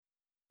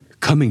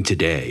Coming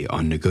today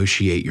on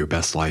Negotiate Your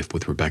Best Life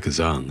with Rebecca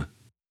Zung.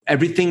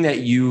 Everything that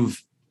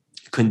you've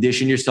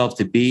conditioned yourself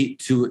to be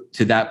to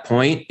that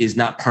point is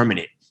not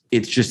permanent.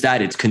 It's just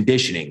that, it's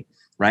conditioning,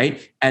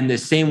 right? And the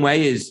same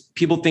way is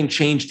people think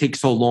change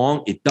takes so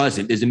long. It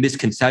doesn't. There's a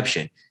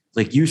misconception.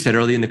 Like you said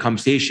earlier in the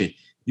conversation,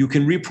 you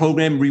can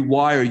reprogram,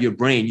 rewire your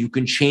brain. You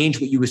can change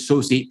what you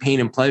associate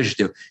pain and pleasure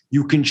to.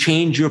 You can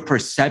change your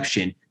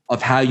perception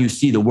of how you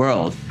see the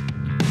world.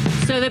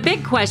 So the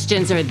big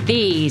questions are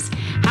these.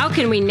 How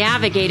can we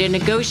navigate and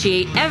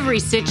negotiate every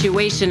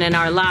situation in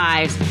our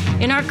lives,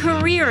 in our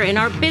career, in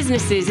our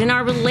businesses, in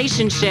our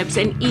relationships,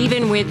 and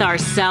even with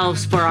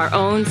ourselves for our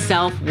own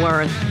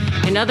self-worth?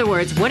 In other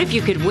words, what if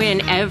you could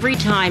win every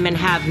time and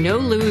have no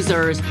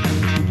losers?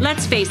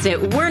 Let's face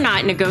it, we're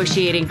not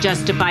negotiating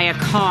just to buy a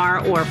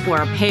car or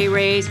for a pay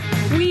raise.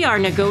 We are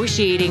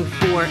negotiating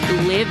for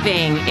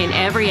living in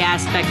every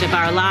aspect of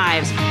our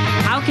lives.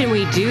 How can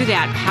we do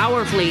that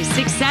powerfully,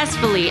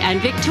 successfully,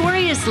 and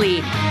victoriously?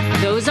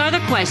 Those are the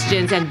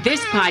questions, and this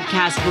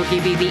podcast will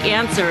give you the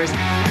answers.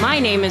 My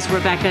name is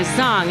Rebecca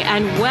Zung,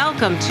 and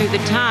welcome to the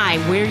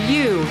time where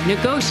you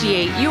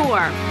negotiate your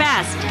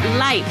best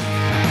life.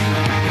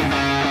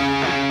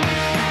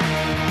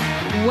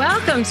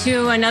 Welcome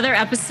to another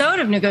episode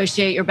of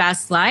Negotiate Your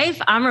Best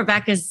Life. I'm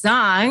Rebecca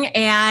Zung,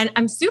 and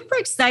I'm super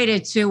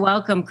excited to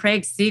welcome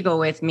Craig Siegel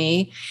with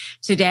me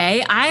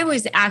today. I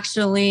was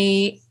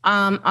actually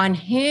on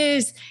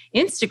his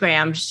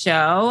Instagram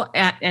show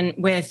and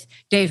with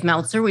Dave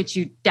Meltzer, which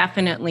you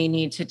definitely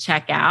need to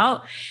check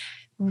out.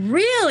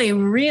 Really,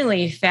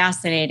 really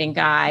fascinating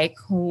guy,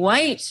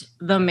 quite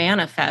the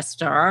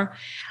manifester.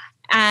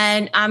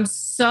 And I'm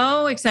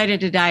so excited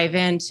to dive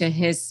into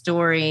his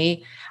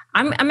story.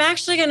 I'm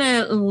actually going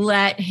to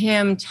let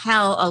him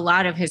tell a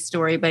lot of his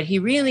story, but he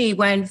really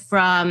went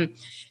from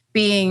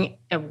being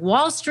a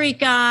Wall Street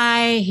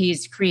guy.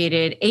 He's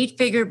created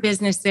 8-figure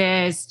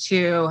businesses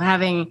to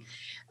having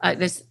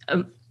this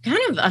kind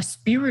of a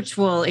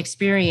spiritual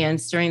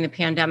experience during the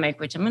pandemic,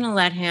 which I'm going to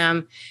let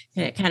him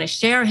kind of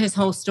share his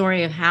whole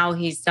story of how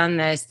he's done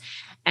this.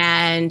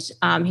 And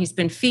he's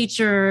been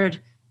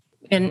featured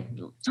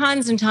in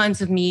tons and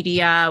tons of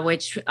media,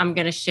 which I'm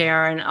going to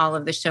share in all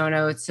of the show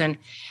notes and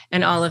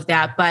all of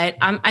that. But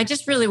I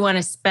just really want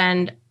to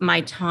spend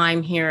my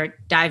time here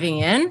diving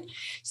in.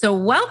 So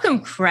welcome,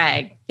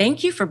 Craig.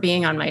 Thank you for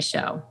being on my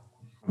show.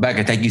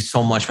 Rebecca, thank you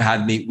so much for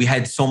having me. We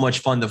had so much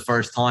fun the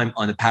first time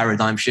on the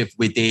Paradigm Shift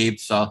with Dave.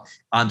 So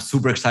I'm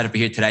super excited to be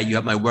here today. You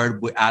have my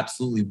word. We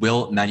absolutely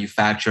will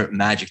manufacture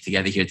magic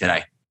together here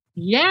today.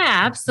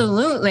 Yeah,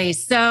 absolutely.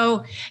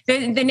 So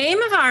the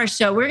name of our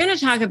show, we're going to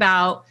talk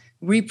about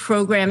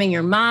reprogramming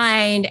your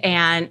mind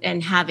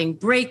and having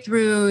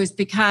breakthroughs,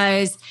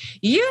 because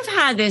you've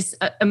had this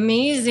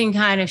amazing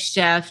kind of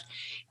shift.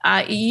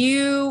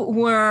 You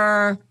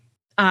were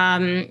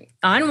on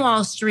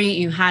Wall Street.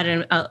 You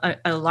had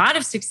a lot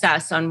of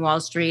success on Wall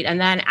Street.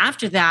 And then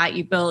after that,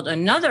 you built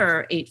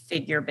another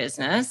 8-figure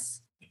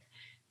business,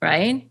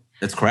 right?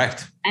 That's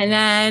correct. And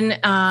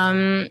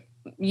then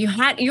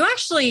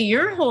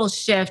your whole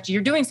shift,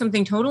 you're doing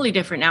something totally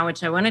different now,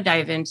 which I want to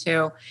dive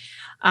into.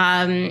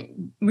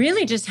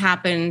 Really just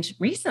happened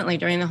recently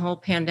during the whole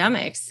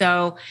pandemic.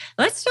 So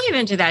let's dive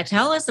into that.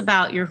 Tell us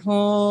about your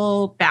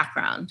whole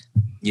background.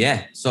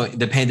 Yeah. So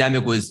the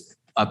pandemic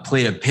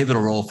played a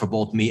pivotal role for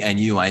both me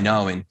and you, I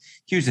know. And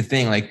here's the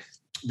thing, like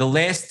the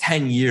last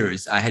 10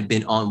 years I had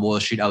been on Wall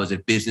Street. I was a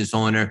business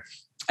owner.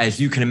 As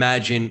you can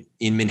imagine,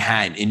 in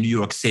Manhattan, in New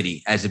York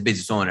City, as a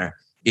business owner,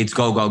 it's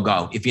go, go,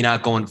 go. If you're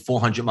not going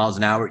 400 miles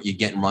an hour, you're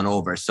getting run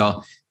over.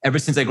 So ever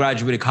since I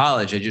graduated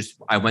college,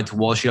 I went to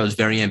Wall Street. I was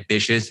very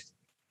ambitious.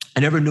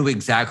 I never knew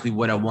exactly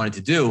what I wanted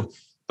to do,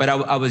 but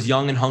I was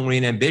young and hungry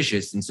and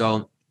ambitious. And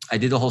so I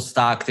did the whole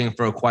stock thing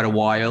for quite a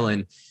while.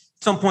 And at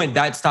some point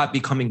that stopped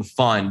becoming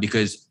fun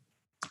because,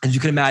 as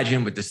you can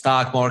imagine, with the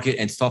stock market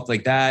and stuff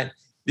like that,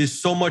 there's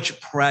so much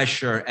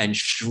pressure and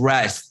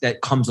stress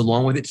that comes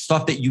along with it,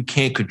 stuff that you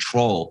can't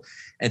control.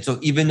 And so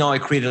even though I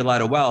created a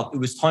lot of wealth, it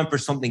was time for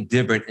something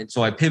different. And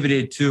so I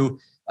pivoted to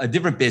a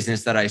different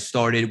business that I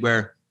started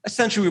where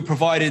essentially we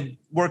provided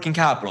working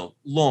capital,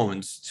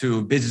 loans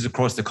to businesses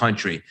across the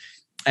country.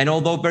 And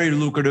although very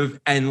lucrative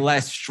and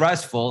less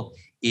stressful,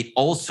 it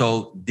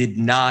also did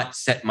not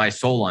set my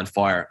soul on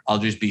fire. I'll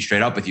just be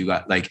straight up with you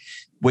guys. Like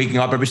waking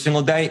up every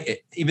single day,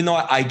 even though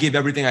I give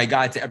everything I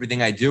got to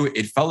everything I do,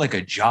 it felt like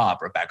a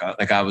job, Rebecca.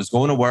 Like I was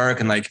going to work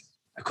and like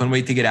I couldn't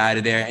wait to get out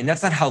of there. And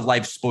that's not how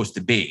life's supposed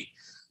to be.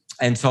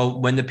 And so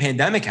when the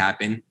pandemic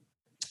happened,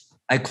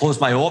 I closed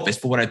my office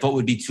for what I thought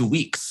would be 2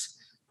 weeks.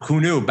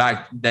 Who knew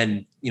back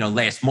then,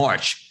 last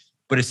March?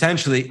 But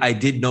essentially, I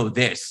did know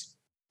this.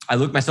 I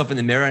looked myself in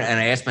the mirror and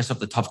I asked myself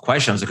the tough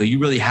question. I was like, are you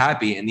really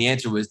happy? And the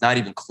answer was not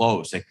even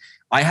close. Like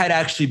I had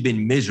actually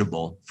been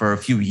miserable for a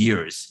few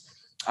years.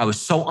 I was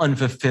so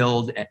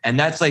unfulfilled. And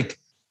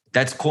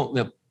that's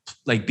called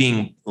like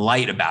being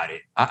light about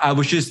it. I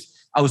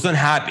was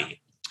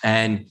unhappy.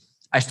 And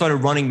I started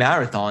running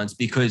marathons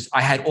because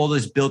I had all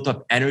this built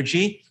up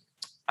energy.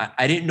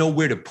 I didn't know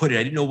where to put it.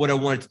 I didn't know what I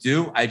wanted to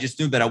do. I just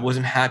knew that I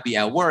wasn't happy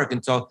at work.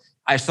 And so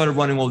I started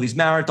running all these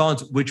marathons,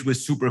 which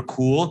was super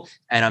cool.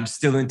 And I'm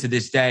still into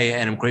this day.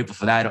 And I'm grateful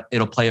for that.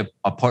 It'll play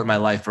a part in my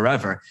life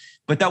forever.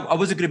 But that I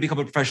wasn't going to become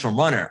a professional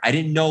runner. I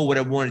didn't know what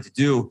I wanted to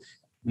do.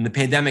 When the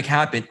pandemic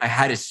happened, I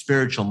had a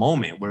spiritual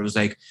moment where it was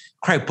like,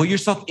 Craig, put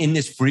yourself in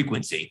this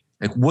frequency.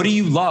 Like, what do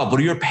you love? What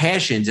are your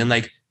passions? And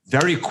like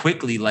very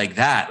quickly like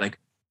that, like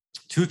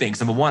two things.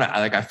 Number one,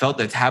 I felt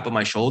the tap on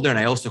my shoulder, and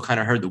I also kind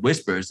of heard the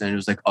whispers, and it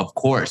was like, of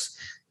course.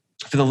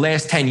 For the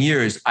last 10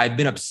 years, I've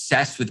been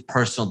obsessed with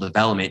personal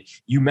development.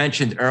 You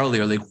mentioned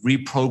earlier, like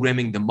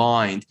reprogramming the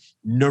mind,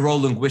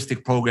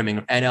 neuro-linguistic programming,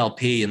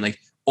 NLP, and like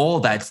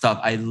all that stuff.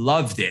 I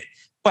loved it,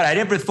 but I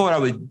never thought I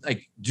would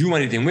like do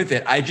anything with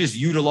it. I just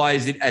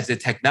utilized it as a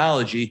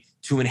technology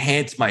to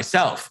enhance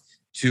myself,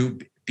 to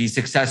be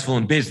successful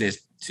in business,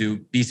 to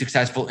be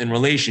successful in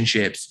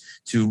relationships,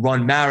 to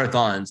run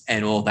marathons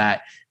and all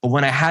that. But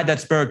when I had that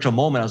spiritual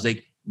moment, I was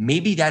like,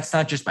 maybe that's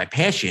not just my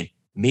passion.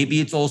 Maybe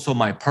it's also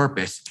my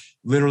purpose.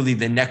 Literally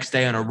the next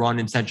day on a run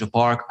in Central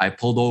Park, I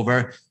pulled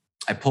over.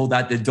 I pulled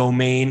out the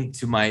domain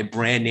to my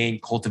brand name,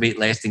 Cultivate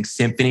Lasting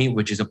Symphony,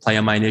 which is a play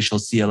on my initial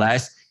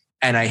CLS.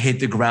 And I hit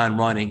the ground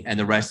running, and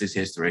the rest is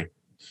history.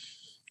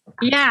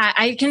 Yeah,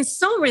 I can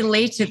so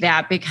relate to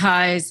that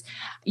because,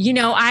 you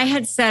know, I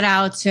had set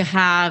out to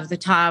have the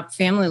top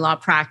family law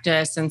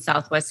practice in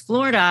Southwest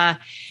Florida,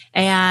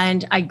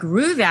 and I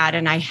grew that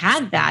and I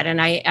had that. And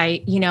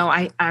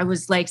I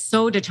was like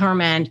so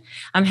determined.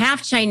 I'm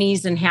half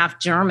Chinese and half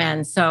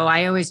German. So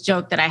I always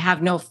joke that I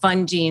have no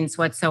fun genes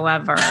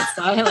whatsoever.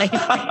 So I like,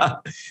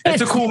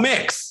 that's a cool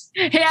mix.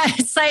 Yeah,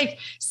 it's like,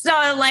 so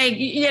like,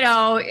 you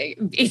know,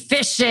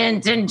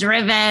 efficient and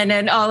driven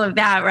and all of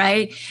that,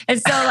 right? And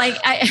so like,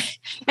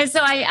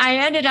 I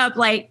ended up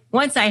like,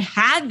 once I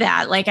had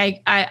that, like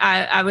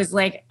I was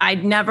like,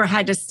 I'd never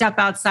had to step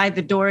outside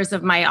the doors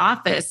of my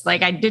office.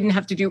 Like I didn't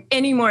have to do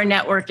any more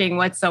networking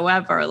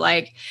whatsoever.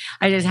 Like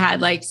I just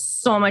had like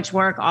so much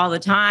work all the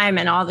time,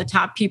 and all the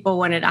top people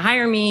wanted to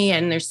hire me.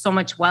 And there's so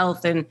much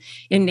wealth in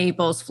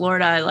Naples,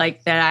 Florida,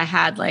 like that I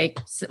had like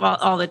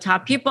all the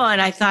top people.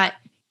 And I thought,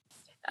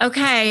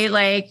 okay,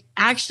 like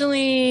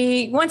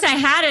actually, once I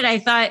had it, I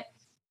thought,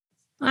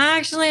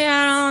 actually,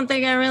 I don't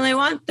think I really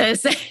want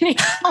this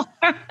anymore.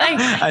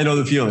 I know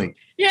the feeling.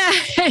 Yeah.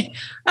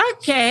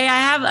 Okay.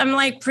 I'm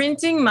like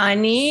printing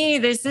money.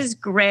 This is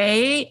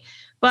great.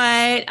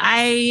 But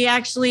I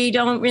actually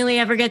don't really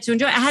ever get to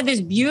enjoy it. I had this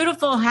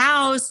beautiful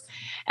house,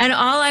 and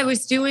all I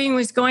was doing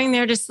was going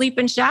there to sleep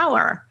and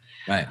shower.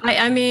 Right.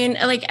 I mean,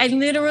 like I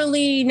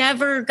literally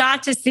never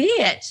got to see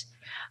it.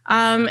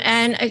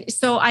 And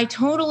so I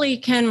totally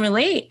can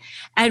relate.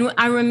 And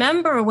I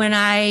remember when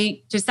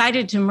I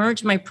decided to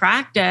merge my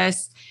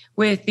practice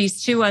with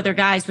these two other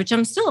guys, which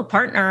I'm still a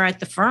partner at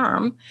the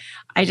firm.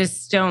 I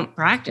just don't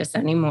practice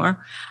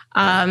anymore.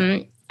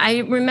 I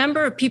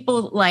remember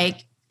people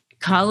like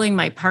calling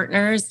my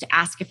partners to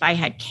ask if I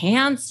had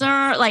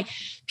cancer. Like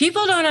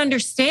people don't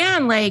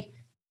understand, like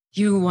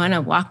you want to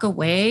walk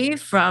away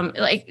from,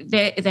 like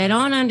they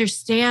don't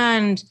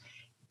understand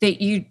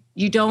that you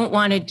don't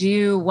want to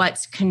do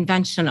what's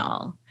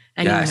conventional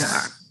anymore.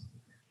 Yes.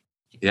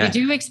 Yeah. Did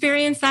you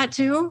experience that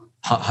too?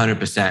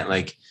 100%.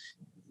 Like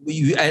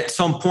you, at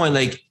some point,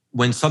 like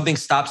when something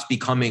stops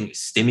becoming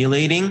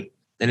stimulating,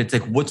 then it's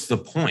like, what's the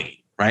point?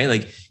 Right?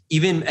 Like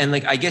even, and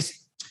like, I guess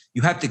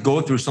you have to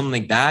go through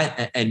something like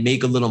that and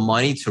make a little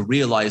money to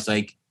realize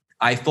like,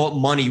 I thought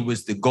money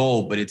was the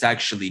goal, but it's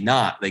actually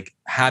not. Like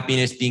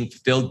happiness, being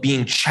fulfilled,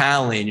 being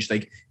challenged,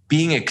 like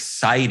being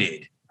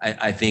excited,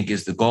 I think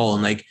is the goal.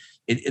 And like,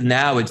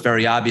 now it's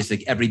very obvious,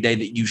 like every day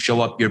that you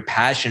show up, you're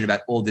passionate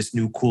about all this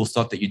new cool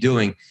stuff that you're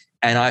doing.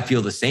 And I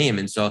feel the same.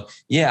 And so,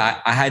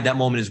 yeah, I had that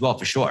moment as well,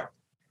 for sure.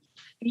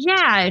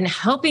 Yeah. And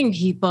helping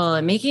people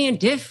and making a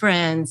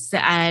difference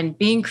and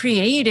being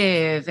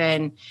creative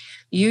and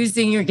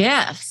using your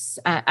gifts,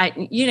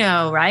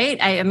 right?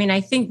 I mean, I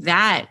think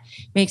that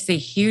makes a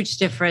huge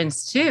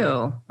difference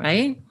too,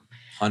 right?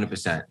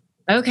 100%.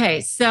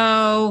 Okay.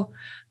 So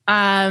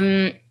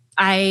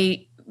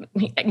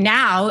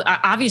now,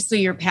 obviously,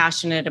 you're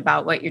passionate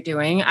about what you're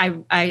doing.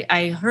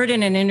 I heard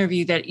in an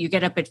interview that you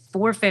get up at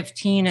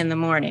 4:15 in the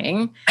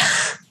morning.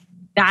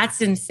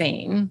 That's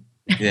insane.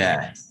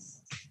 Yeah.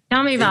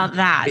 Tell me about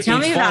that. Tell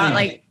me about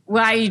like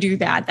why you do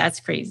that.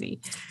 That's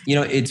crazy. You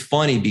know, it's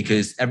funny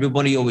because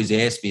everybody always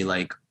asks me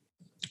like,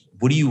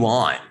 what do you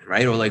want?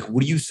 Right? Or like,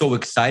 what are you so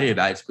excited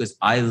about? It's because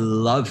I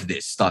love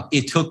this stuff.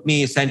 It took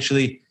me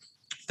essentially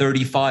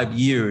 35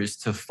 years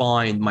to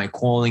find my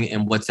calling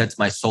and what sets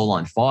my soul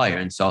on fire.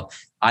 And so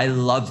I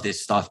love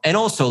this stuff. And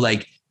also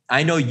like,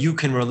 I know you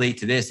can relate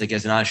to this, like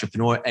as an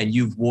entrepreneur, and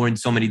you've worn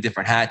so many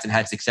different hats and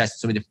had success in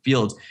so many different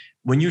fields.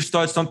 When you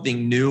start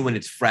something new and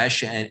it's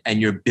fresh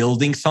and you're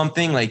building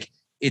something, like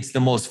it's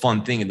the most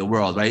fun thing in the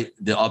world, right?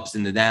 The ups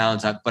and the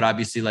downs, but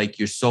obviously like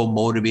you're so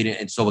motivated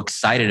and so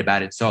excited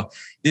about it. So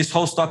this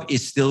whole stuff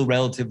is still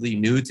relatively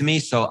new to me.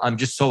 So I'm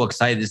just so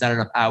excited. There's not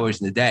enough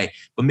hours in the day,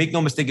 but make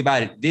no mistake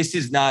about it. This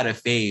is not a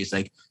phase.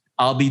 Like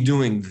I'll be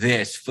doing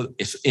this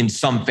in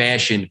some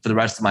fashion for the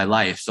rest of my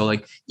life. So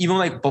like, even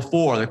like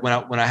before, like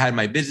when I had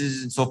my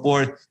business and so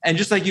forth, and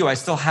just like you, I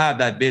still have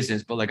that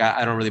business, but like,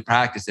 I don't really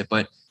practice it,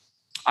 but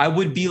I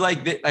would be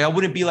like this. Like, I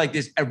wouldn't be like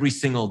this every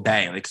single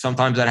day. Like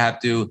sometimes I'd have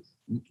to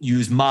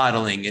use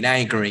modeling and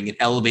anchoring and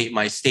elevate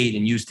my state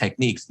and use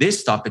techniques.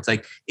 This stuff, it's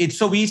like, it's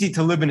so easy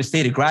to live in a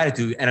state of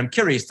gratitude. And I'm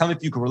curious, tell me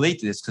if you can relate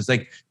to this. Cause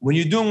like when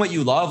you're doing what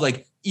you love,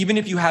 like even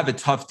if you have a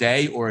tough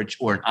day or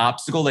an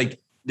obstacle, like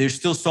there's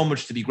still so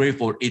much to be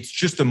grateful for. It's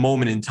just a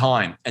moment in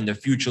time and the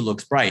future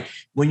looks bright.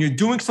 When you're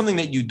doing something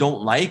that you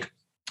don't like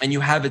and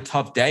you have a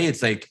tough day,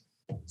 it's like,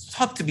 it's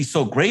tough to be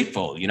so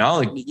grateful, you know,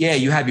 like, yeah,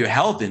 you have your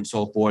health and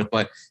so forth,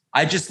 but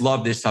I just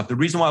love this stuff. The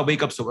reason why I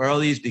wake up so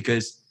early is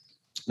because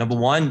number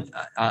one,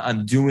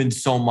 I'm doing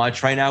so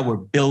much right now. We're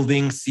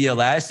building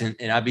CLS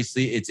and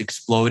obviously it's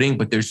exploding,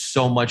 but there's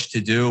so much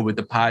to do with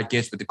the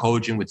podcast, with the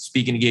coaching, with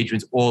speaking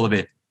engagements, all of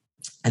it.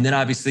 And then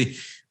obviously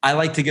I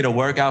like to get a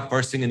workout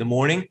first thing in the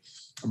morning.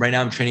 Right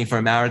now I'm training for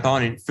a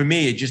marathon. And for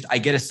me, I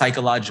get a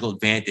psychological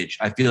advantage.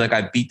 I feel like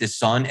I beat the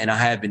sun and I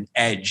have an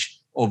edge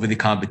over the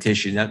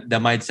competition.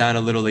 That might sound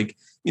a little like,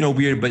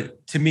 weird,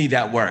 but to me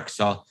that works.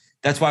 So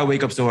that's why I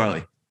wake up so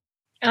early.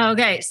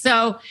 Okay.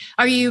 So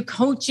are you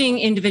coaching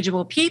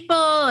individual people?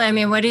 I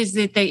mean, what is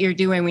it that you're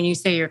doing when you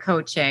say you're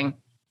coaching?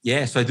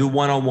 Yeah. So I do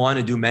one-on-one,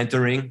 I do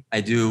mentoring,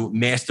 I do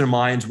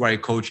masterminds where I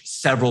coach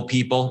several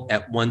people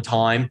at one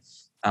time.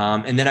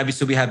 And then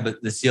obviously we have the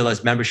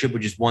CLS membership,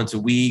 which is once a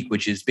week,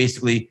 which is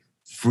basically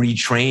free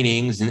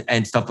trainings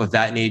and stuff of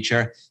that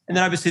nature. And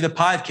then obviously the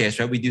podcast,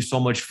 right? We do so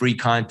much free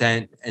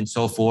content and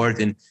so forth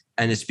and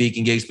the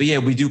speaking gigs. But yeah,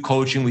 we do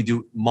coaching, we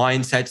do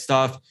mindset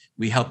stuff.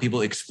 We help people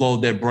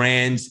explode their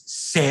brands,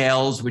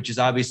 sales, which is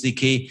obviously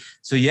key.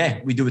 So yeah,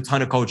 we do a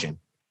ton of coaching.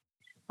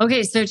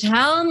 Okay. So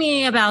tell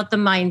me about the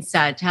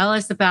mindset. Tell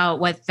us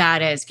about what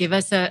that is. Give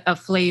us a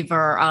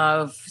flavor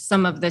of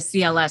some of the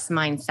CLS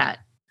mindset.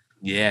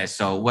 Yeah.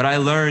 So what I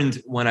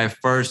learned when I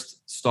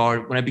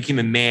became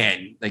a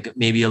man, like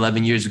maybe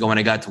 11 years ago when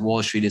I got to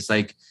Wall Street, it's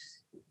like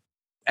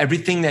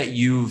everything that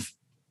you've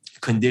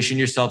conditioned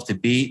yourself to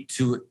be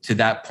to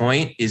that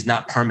point is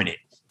not permanent.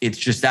 It's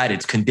just that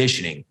it's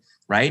conditioning,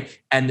 right?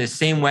 And the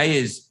same way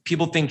is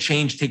people think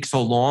change takes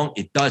so long.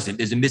 It doesn't.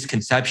 There's a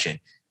misconception.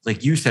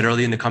 Like you said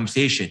earlier in the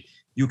conversation,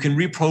 you can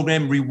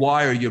reprogram,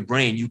 rewire your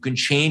brain. You can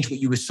change what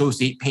you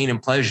associate pain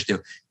and pleasure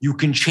to. You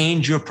can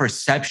change your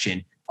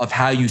perception of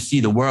how you see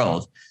the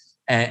world.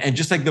 And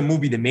just like the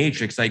movie The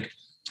Matrix, like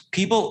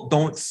people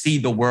don't see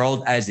the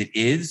world as it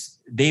is.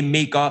 They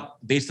make up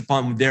based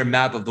upon their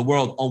map of the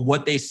world on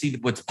what they see,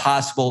 what's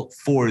possible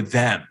for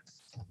them,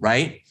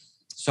 right?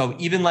 So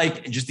even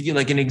like, just to give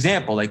like an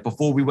example, like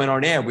before we went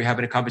on air, we're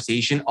having a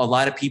conversation. A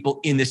lot of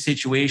people in the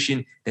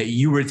situation that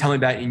you were telling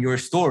about in your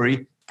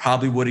story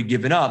probably would have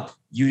given up.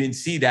 You didn't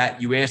see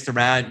that. You asked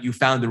around, you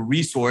found the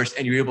resource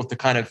and you're able to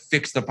kind of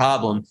fix the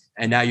problem.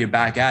 And now you're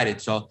back at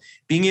it. So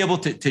being able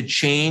to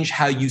change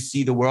how you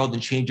see the world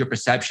and change your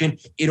perception,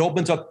 it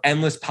opens up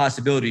endless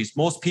possibilities.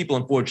 Most people,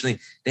 unfortunately,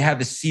 they have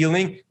a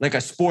ceiling, like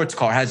a sports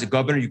car has a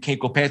governor. You can't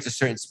go past a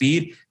certain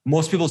speed.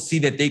 Most people see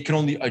that they can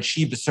only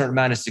achieve a certain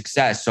amount of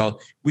success. So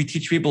we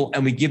teach people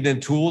and we give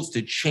them tools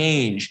to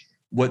change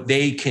what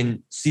they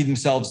can see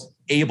themselves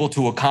able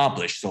to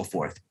accomplish, so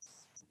forth.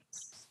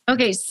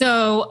 Okay,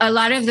 so a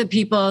lot of the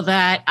people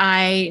that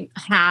I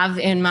have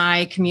in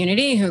my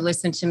community who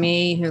listen to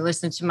me, who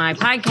listen to my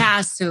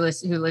podcasts,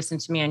 who listen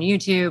to me on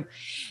YouTube,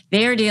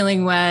 they are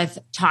dealing with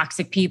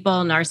toxic people,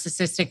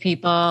 narcissistic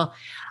people.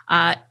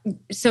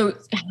 So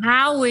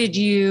how would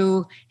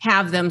you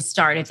have them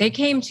start? If they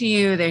came to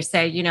you, they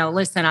say,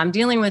 listen, I'm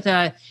dealing with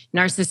a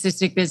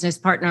narcissistic business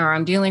partner, or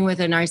I'm dealing with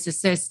a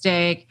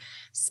narcissistic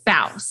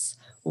spouse.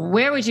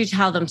 Where would you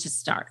tell them to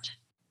start?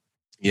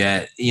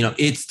 Yeah,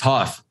 it's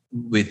tough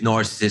with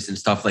narcissists and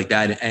stuff like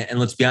that. And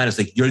let's be honest,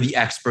 like you're the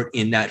expert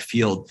in that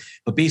field.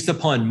 But based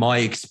upon my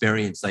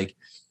experience, like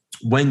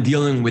when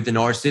dealing with the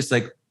narcissist,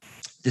 like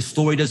the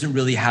story doesn't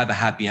really have a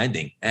happy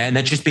ending. And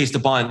that's just based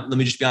upon, let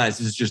me just be honest,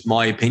 this is just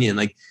my opinion.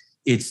 Like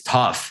it's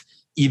tough.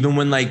 Even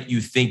when like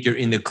you think you're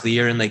in the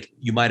clear and like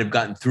you might have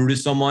gotten through to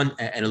someone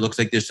and it looks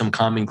like there's some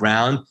common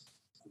ground,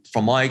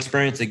 from my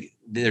experience, like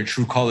their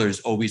true colors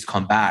always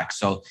come back.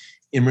 So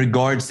in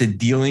regards to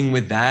dealing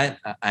with that,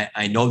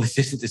 I know this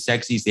isn't the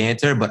sexiest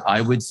answer, but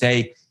I would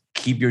say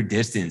keep your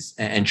distance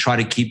and try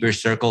to keep your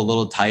circle a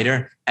little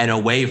tighter and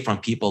away from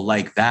people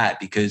like that.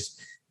 Because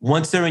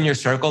once they're in your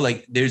circle,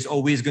 like there's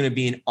always going to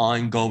be an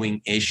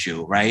ongoing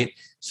issue, right?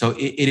 So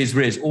it is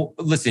what it is.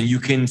 Listen, you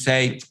can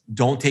say,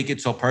 don't take it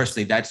so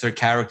personally. That's their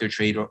character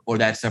trait or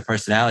that's their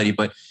personality,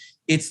 but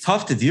it's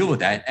tough to deal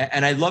with that.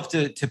 And I'd love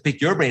to pick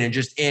your brain and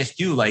just ask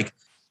you, like,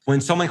 when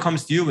someone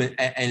comes to you in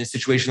a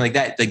situation like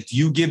that, like, do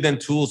you give them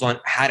tools on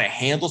how to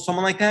handle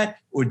someone like that?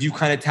 Or do you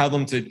kind of tell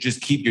them to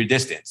just keep your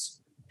distance?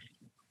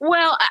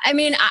 Well, I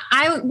mean,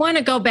 I want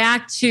to go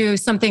back to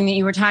something that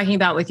you were talking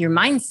about with your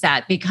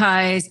mindset,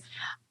 because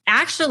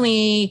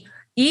actually,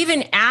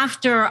 even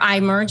after I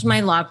merged my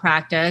law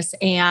practice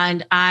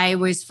and I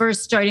was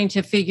first starting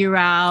to figure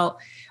out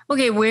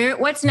okay,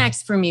 what's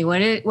next for me? What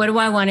do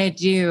I want to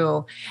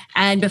do?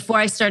 And before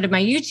I started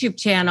my YouTube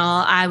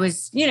channel, I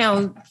was,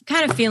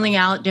 kind of feeling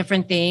out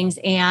different things.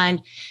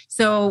 And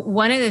so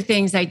one of the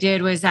things I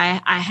did was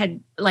I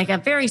had like a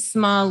very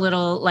small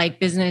little like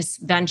business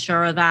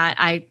venture that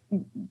I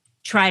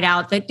tried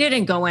out that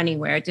didn't go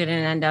anywhere. It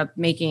didn't end up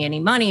making any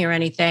money or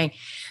anything.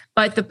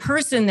 But the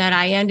person that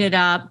I ended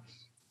up,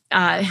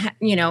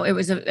 it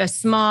was a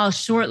small,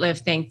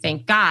 short-lived thing,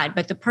 thank God.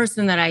 But the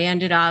person that I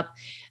ended up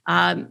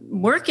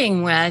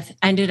working with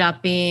ended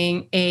up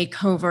being a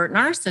covert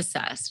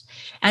narcissist.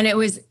 And it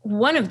was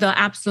one of the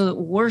absolute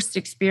worst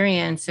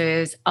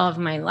experiences of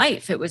my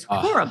life. It was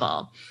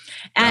horrible.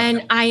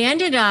 And I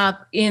ended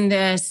up in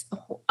this,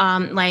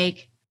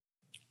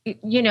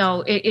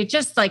 it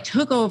just like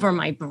took over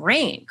my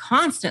brain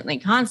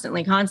constantly.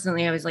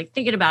 I was like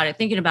thinking about it.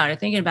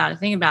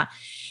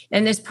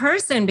 And this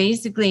person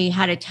basically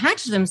had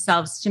attached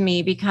themselves to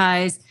me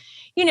because,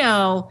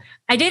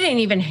 I didn't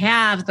even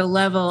have the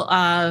level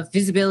of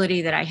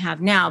visibility that I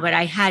have now, but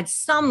I had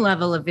some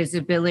level of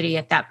visibility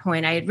at that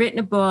point. I had written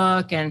a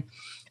book and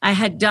I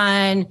had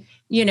done,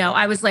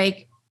 I was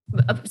like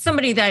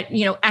somebody that,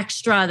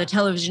 Extra, the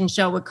television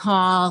show, would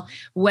call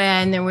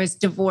when there was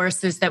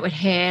divorces that would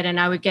hit, and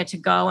I would get to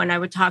go and I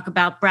would talk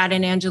about Brad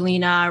and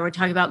Angelina, or would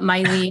talk about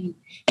Miley,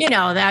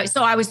 that.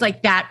 So I was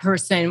like that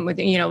person with,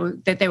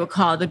 that they would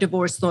call the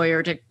divorce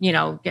lawyer to,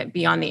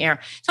 be on the air.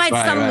 So I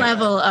had some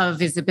level of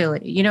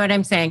visibility, you know what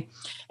I'm saying?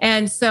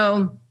 And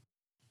so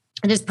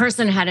this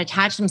person had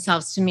attached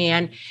themselves to me.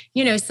 And,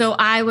 so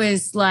I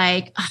was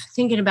like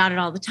thinking about it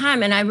all the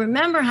time. And I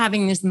remember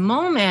having this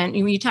moment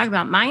when you talk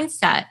about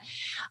mindset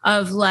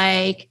of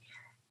like,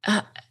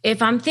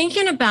 if I'm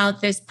thinking about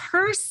this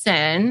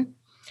person,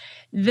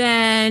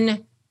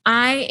 then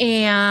I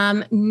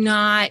am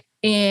not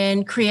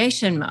in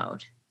creation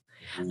mode.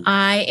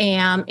 I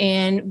am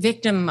in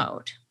victim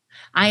mode.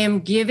 I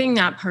am giving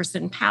that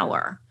person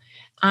power.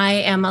 I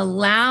am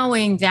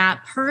allowing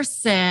that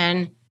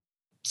person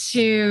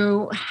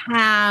to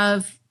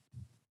have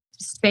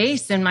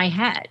space in my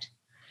head.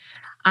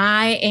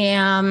 I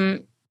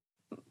am,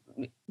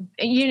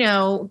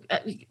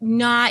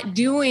 not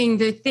doing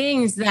the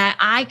things that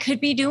I could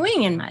be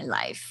doing in my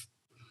life.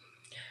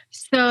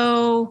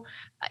 So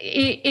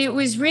it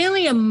was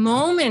really a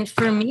moment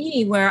for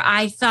me where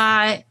I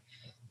thought,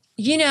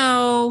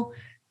 I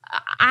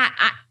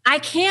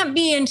can't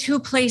be in two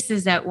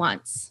places at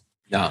once.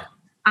 No.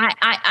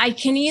 I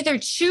can either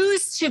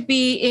choose to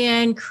be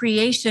in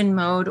creation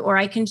mode or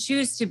I can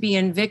choose to be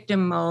in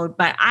victim mode,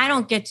 but I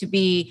don't get to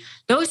be,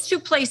 those two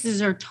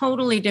places are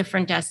totally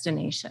different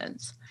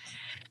destinations.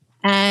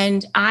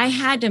 And I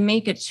had to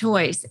make a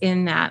choice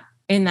in that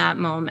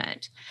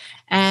moment.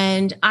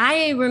 And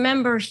I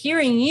remember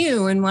hearing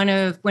you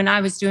when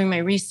I was doing my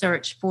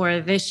research for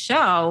this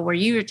show, where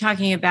you were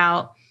talking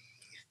about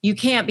you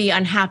can't be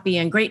unhappy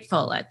and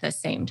grateful at the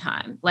same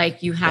time.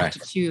 Like you have to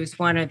choose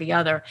one or the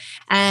other.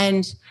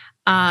 And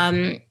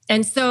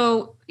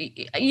so,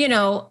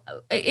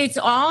 it's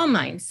all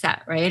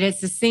mindset, right?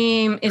 It's the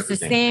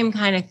same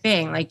kind of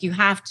thing. Like you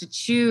have to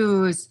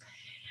choose,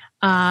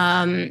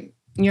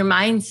 your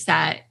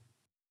mindset,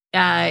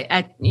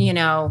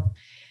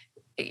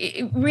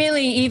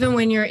 really, even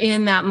when you're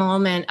in that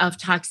moment of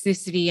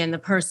toxicity and the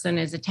person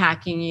is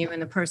attacking you and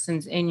the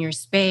person's in your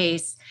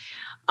space,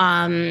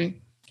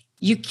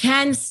 you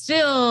can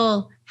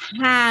still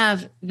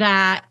have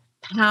that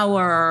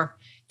power.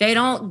 They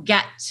don't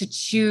get to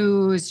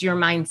choose your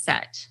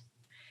mindset.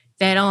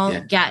 They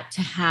don't get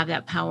to have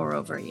that power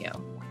over you.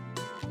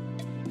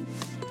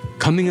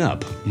 Coming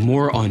up,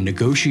 more on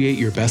Negotiate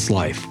Your Best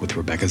Life with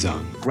Rebecca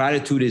Zung.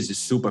 Gratitude is a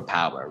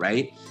superpower,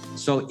 right?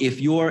 So if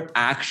you're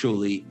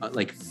actually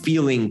like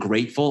feeling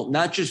grateful,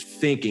 not just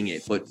thinking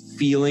it, but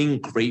feeling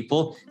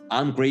grateful.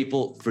 I'm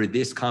grateful for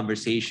this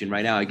conversation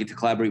right now. I get to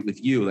collaborate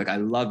with you. Like I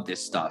love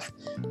this stuff.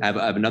 I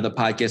have another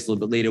podcast a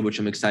little bit later, which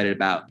I'm excited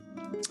about.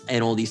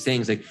 And all these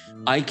things, like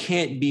I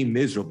can't be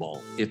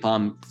miserable if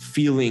I'm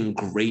feeling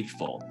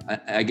grateful.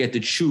 I get to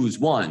choose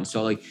one.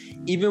 So like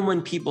even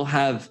when people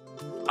have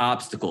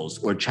obstacles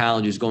or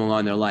challenges going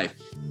on in their life,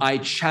 I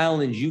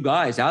challenge you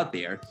guys out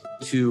there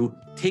to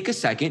take a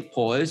second,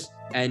 pause,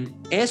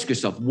 and ask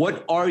yourself,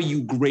 what are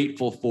you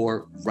grateful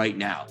for right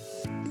now?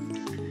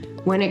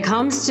 When it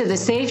comes to the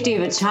safety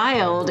of a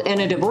child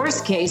in a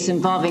divorce case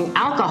involving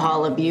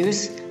alcohol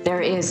abuse,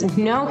 there is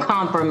no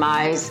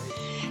compromise.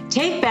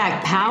 Take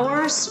back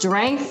power,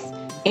 strength,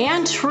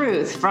 and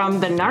truth from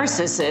the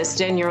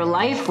narcissist in your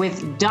life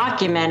with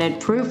documented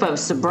proof of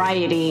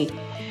sobriety.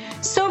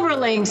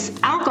 SoberLink's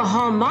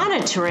alcohol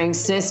monitoring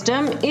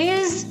system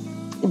is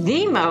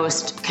the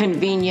most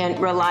convenient,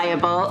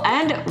 reliable,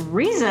 and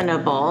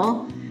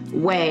reasonable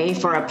way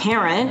for a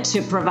parent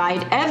to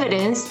provide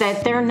evidence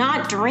that they're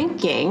not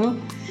drinking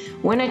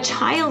when a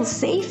child's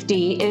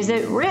safety is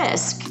at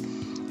risk.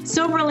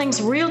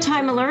 SoberLink's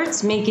real-time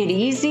alerts make it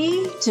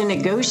easy to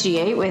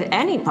negotiate with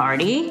any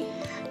party.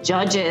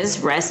 Judges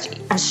rest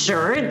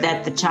assured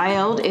that the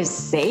child is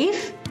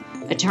safe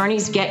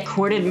Attorneys get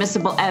court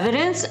admissible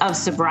evidence of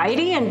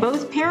sobriety, and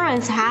both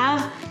parents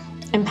have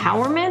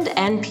empowerment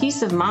and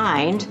peace of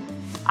mind.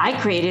 I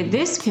created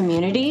this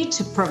community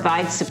to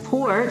provide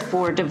support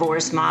for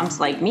divorced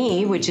moms like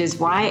me, which is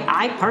why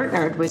I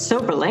partnered with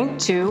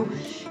SoberLink to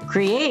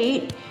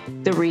create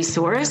the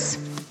resource,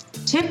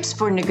 Tips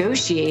for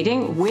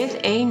Negotiating with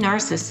a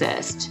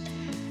Narcissist.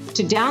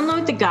 To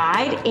download the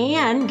guide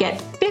and get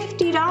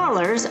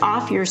 $50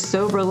 off your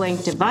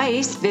SoberLink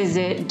device,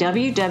 visit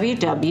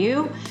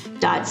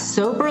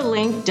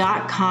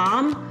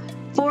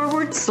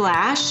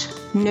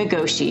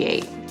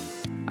www.soberlink.com/negotiate.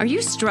 Are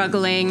you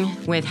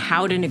struggling with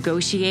how to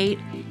negotiate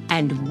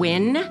and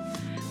win?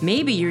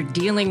 Maybe you're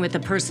dealing with a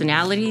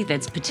personality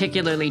that's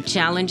particularly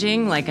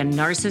challenging, like a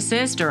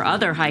narcissist or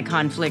other high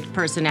conflict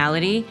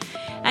personality,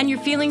 and you're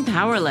feeling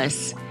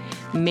powerless.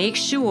 Make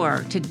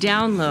sure to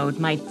download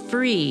my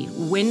free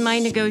Win My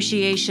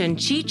Negotiation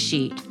cheat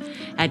sheet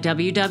at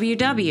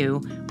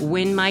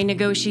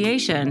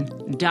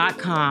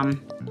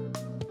www.winmynegotiation.com.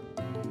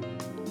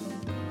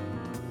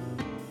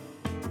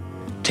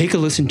 Take a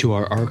listen to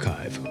our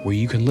archive, where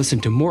you can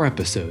listen to more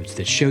episodes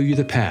that show you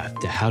the path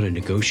to how to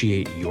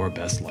negotiate your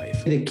best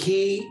life. The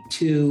key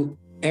to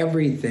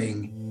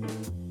everything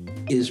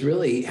is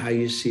really how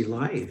you see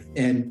life.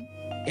 And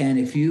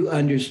if you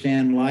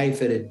understand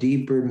life at a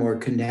deeper, more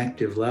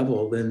connective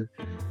level than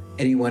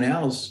anyone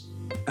else,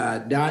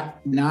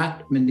 not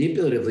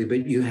manipulatively,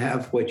 but you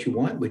have what you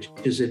want, which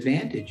is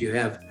advantage. You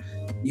have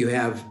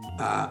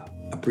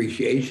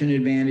appreciation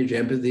advantage,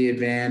 empathy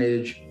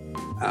advantage,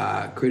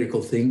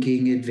 critical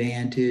thinking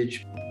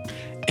advantage.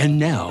 And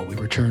now we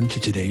return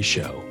to today's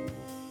show.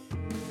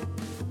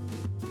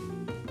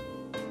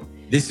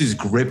 This is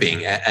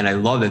gripping, and I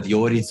love that the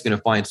audience is going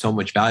to find so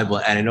much valuable.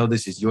 And I know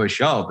this is your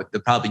show, but they're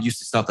probably used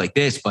to stuff like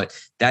this, but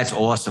that's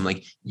awesome.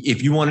 Like,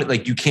 if you want it,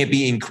 like, you can't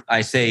be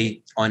I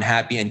say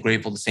unhappy and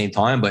grateful at the same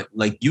time, but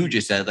like you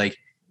just said, like,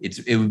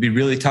 it would be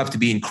really tough to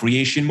be in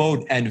creation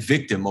mode and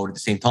victim mode at the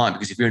same time,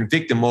 because if you're in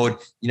victim mode,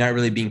 you're not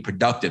really being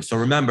productive. So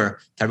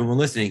remember, to everyone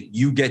listening,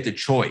 you get the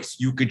choice.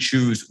 You could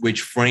choose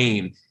which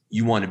frame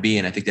you want to be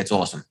in. I think that's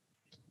awesome.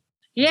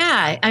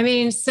 Yeah. I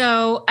mean,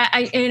 so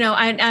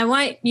I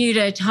want you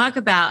to talk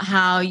about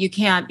how you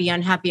can't be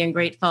unhappy and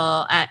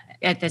grateful at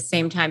the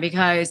same time,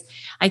 because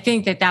I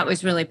think that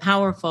was really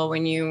powerful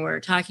when you were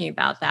talking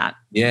about that.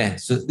 Yeah.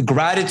 So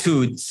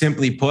gratitude,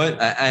 simply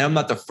put, I'm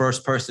not the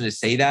first person to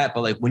say that,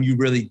 but like, when you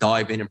really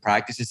dive in and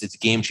practice this, it's a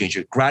game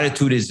changer.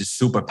 Gratitude is a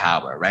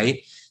superpower,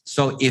 right?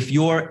 So if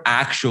you're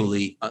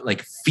actually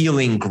like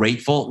feeling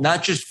grateful,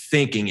 not just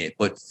thinking it,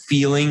 but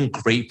feeling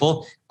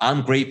grateful.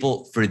 I'm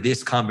grateful for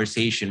this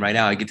conversation right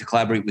now. I get to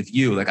collaborate with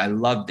you. Like, I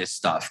love this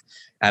stuff.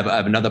 I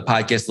have another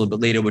podcast a little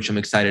bit later, which I'm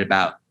excited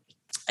about,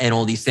 and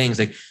all these things.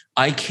 Like,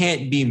 I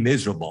can't be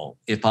miserable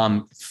if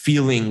I'm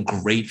feeling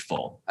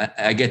grateful.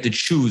 I get to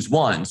choose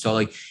one. So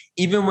like,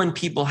 even when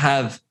people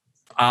have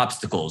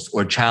obstacles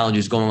or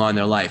challenges going on in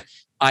their life,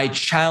 I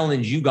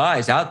challenge you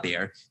guys out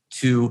there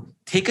to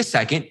take a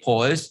second,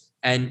 pause,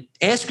 and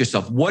ask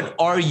yourself, what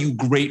are you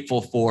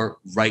grateful for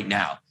right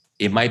now?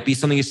 It might be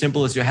something as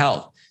simple as your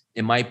health.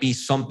 It might be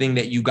something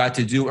that you got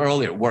to do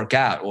earlier, work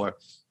out, or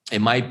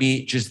it might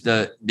be just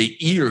the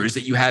ears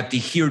that you have to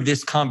hear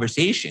this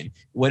conversation.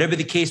 Whatever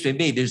the case may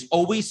be, there's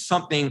always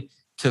something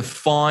to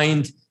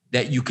find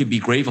that you could be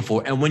grateful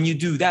for. And when you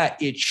do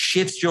that, it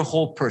shifts your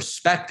whole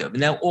perspective. And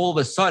now all of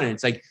a sudden,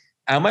 it's like,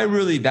 am I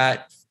really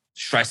that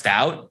stressed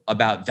out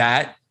about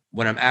that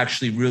when I'm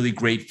actually really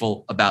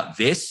grateful about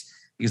this?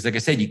 Because like I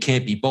said, you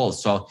can't be both.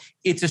 So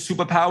it's a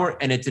superpower,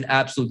 and it's an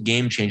absolute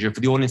game changer. For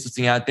the audience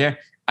listening out there,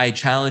 I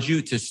challenge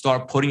you to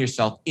start putting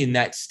yourself in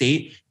that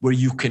state where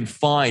you can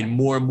find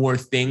more and more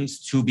things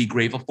to be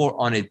grateful for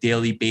on a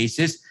daily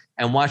basis,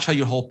 and watch how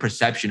your whole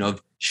perception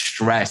of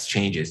stress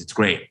changes. It's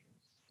great.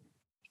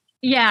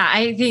 Yeah,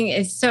 I think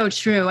it's so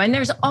true. And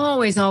there's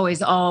always,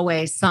 always,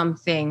 always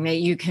something that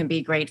you can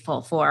be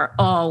grateful for.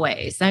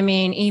 Always. I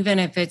mean, even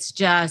if it's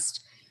just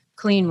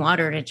clean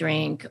water to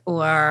drink,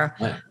 or,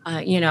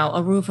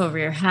 a roof over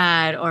your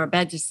head, or a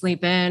bed to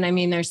sleep in. I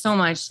mean, there's so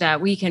much that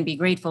we can be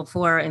grateful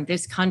for in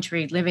this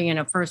country, living in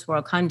a first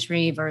world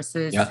country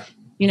versus,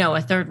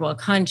 a third world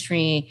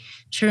country.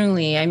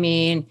 Truly. I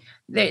mean,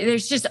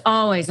 there's just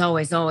always,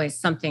 always, always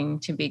something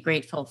to be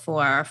grateful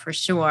for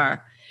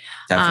sure.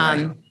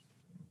 Definitely.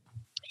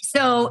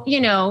 So,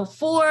 you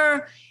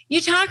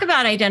talk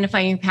about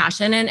identifying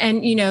passion,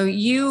 and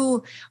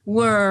you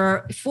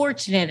were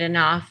fortunate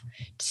enough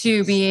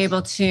to be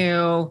able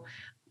to,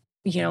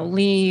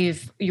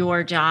 leave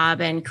your job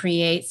and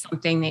create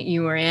something that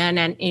you were in.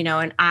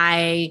 And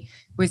I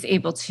was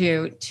able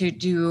to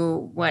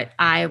do what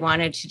I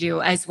wanted to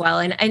do as well.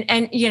 And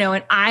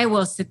I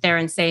will sit there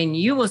and say, and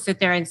you will sit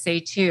there and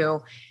say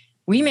too,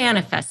 we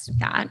manifested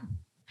that.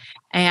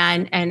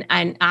 And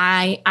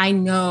I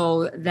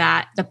know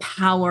that the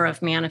power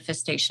of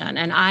manifestation,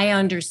 and I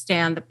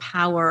understand the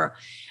power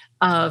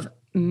of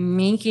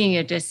making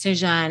a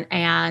decision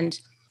and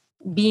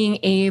being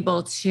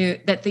able to,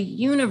 that the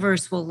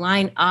universe will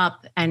line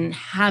up and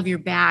have your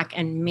back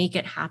and make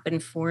it happen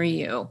for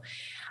you.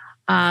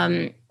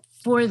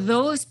 For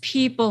those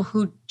people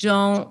who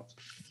don't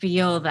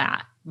feel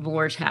that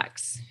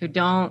vortex, who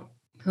don't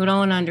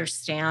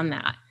understand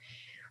that,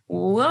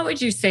 what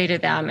would you say to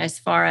them as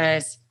far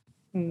as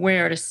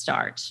where to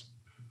start?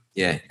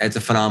 Yeah, it's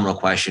a phenomenal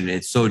question.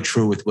 It's so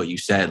true with what you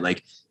said.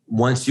 Like,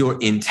 once you're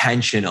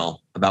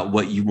intentional about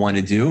what you want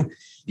to do,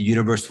 the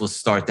universe will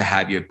start to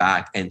have your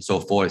back and so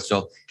forth.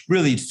 So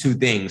really, it's two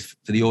things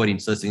for the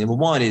audience listening. Number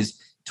one is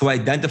to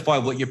identify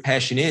what your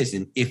passion is.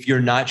 And if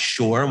you're not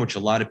sure, which a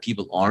lot of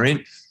people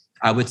aren't,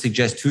 I would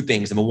suggest two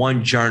things. Number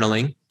one,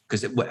 journaling,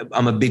 because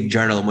I'm a big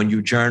journaler. When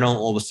you journal,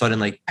 all of a sudden,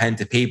 like pen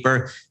to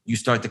paper, you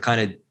start to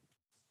kind of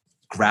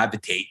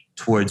gravitate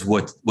towards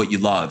what you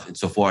love and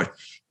so forth.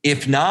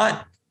 If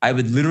not, I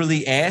would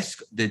literally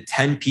ask the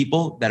 10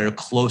 people that are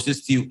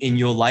closest to you in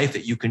your life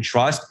that you can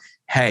trust,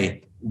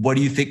 hey, what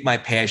do you think my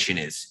passion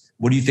is?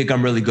 What do you think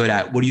I'm really good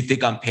at? What do you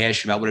think I'm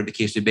passionate about? Whatever the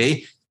case may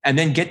be. And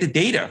then get the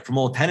data from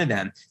all 10 of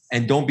them.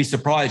 And don't be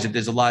surprised if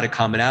there's a lot of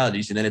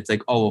commonalities. And then it's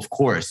like, oh, of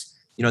course,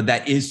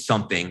 that is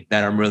something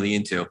that I'm really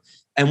into.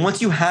 And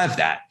once you have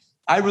that,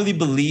 I really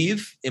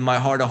believe in my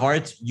heart of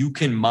hearts, you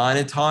can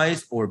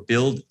monetize or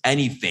build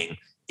anything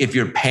if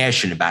you're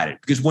passionate about it.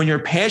 Because when you're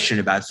passionate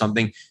about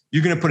something,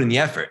 you're going to put in the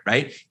effort,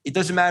 right? It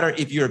doesn't matter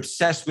if you're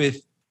obsessed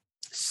with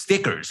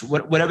stickers,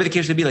 whatever the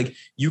case may be. Like,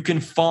 you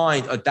can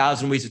find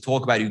 1,000 ways to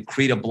talk about it. You can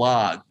create a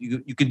blog.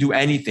 You can do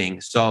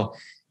anything. So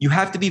you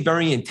have to be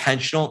very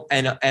intentional.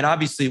 And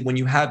obviously, when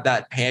you have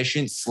that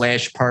passion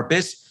 /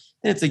 purpose,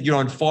 then it's like you're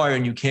on fire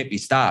and you can't be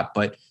stopped.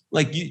 But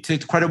like, to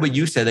credit what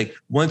you said, like,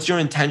 once you're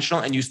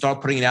intentional and you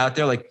start putting it out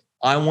there, like,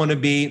 I want to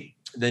be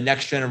the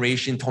next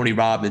generation Tony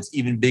Robbins,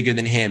 even bigger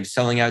than him,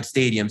 selling out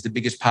stadiums, the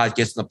biggest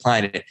podcast on the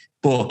planet,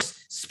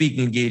 books,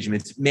 speaking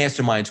engagements,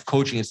 masterminds,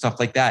 coaching, and stuff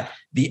like that.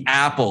 The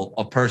Apple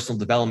of personal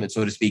development,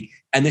 so to speak.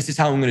 And this is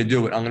how I'm going to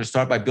do it. I'm going to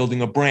start by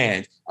building a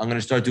brand. I'm going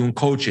to start doing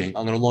coaching.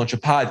 I'm going to launch a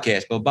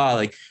podcast, blah, blah.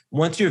 Like,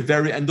 once you're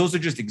and those are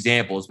just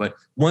examples, but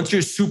once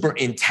you're super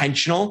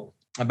intentional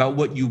about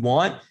what you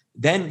want,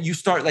 then you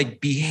start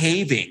like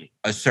behaving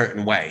a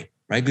certain way,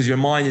 right? Because your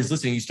mind is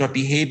listening. You start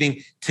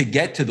behaving to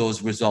get to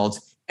those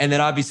results. And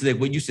then obviously,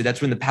 like what you said, that's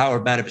when the power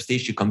of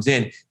manifestation comes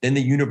in. Then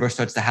the universe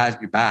starts to have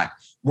your back.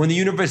 When the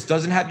universe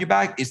doesn't have your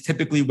back is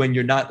typically when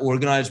you're not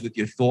organized with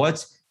your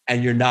thoughts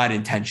and you're not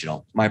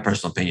intentional, my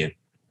personal opinion.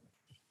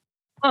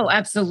 Oh,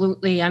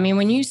 absolutely. I mean,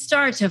 when you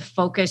start to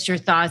focus your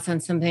thoughts on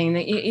something,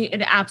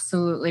 it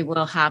absolutely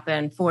will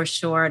happen for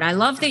sure. And I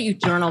love that you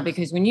journal,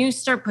 because when you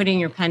start putting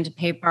your pen to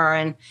paper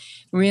and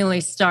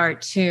really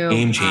start to...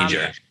 Game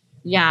changer.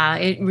 Yeah,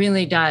 it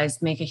really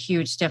does make a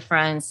huge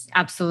difference.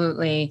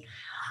 Absolutely.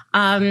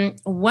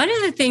 One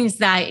of the things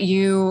that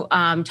you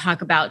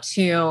talk about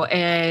too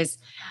is,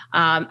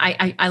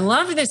 I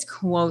love this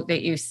quote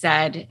that you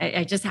said.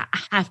 I just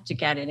have to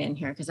get it in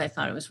here because I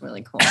thought it was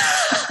really cool.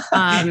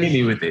 Hit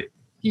me with it.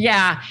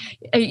 Yeah.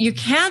 You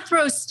can't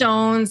throw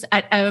stones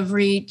at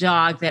every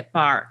dog that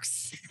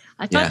barks.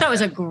 I thought that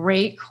was a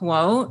great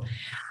quote,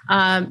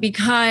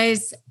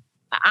 because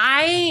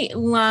I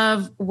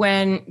love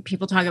when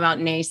people talk about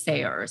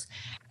naysayers,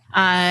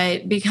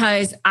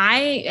 because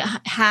I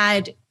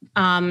had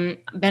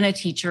been a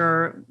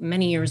teacher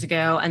many years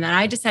ago, and then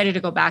I decided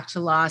to go back to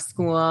law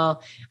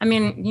school. I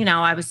mean,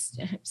 I was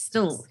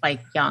still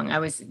like young. I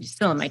was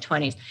still in my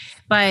 20s,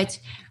 but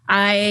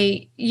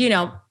I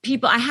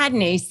had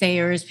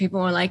naysayers.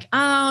 People were like,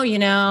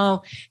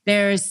 oh,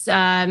 there's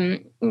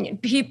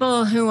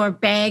people who are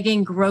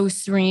bagging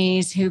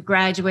groceries who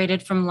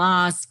graduated from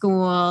law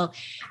school,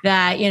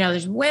 that,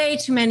 there's way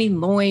too many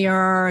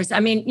lawyers. I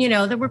mean,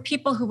 there were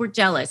people who were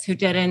jealous, who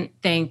didn't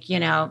think,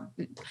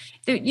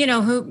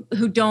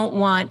 who don't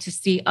want to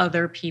see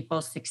other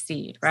people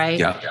succeed, right?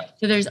 Yeah.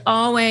 So there's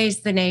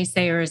always the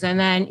naysayers.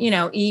 And then,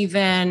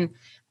 even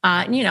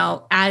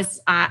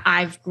as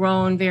I've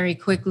grown very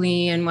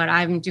quickly in what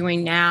I'm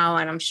doing now,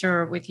 and I'm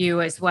sure with you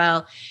as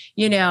well,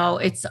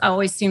 it's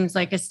always seems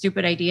like a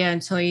stupid idea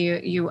until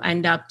you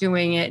end up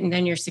doing it, and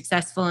then you're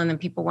successful, and then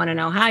people want to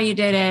know how you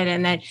did it.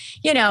 And then,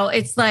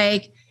 it's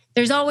like,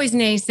 there's always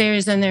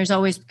naysayers, and there's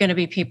always going to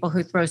be people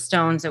who throw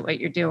stones at what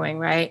you're doing,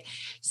 right?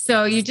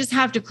 So you just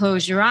have to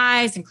close your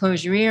eyes and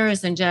close your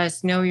ears and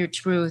just know your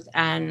truth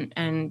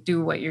and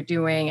do what you're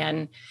doing,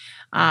 and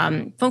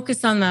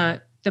focus on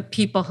the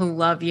people who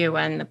love you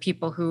and the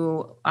people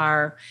who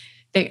are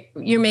that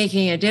you're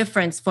making a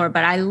difference for.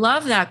 But I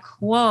love that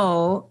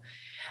quote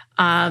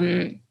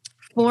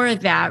for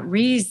that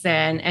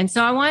reason. And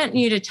so I want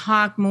you to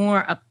talk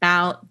more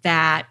about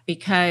that,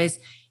 because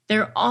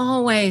they're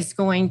always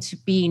going to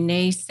be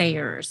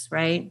naysayers,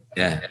 right?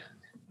 Yeah.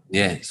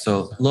 Yeah.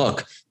 So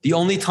look, the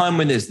only time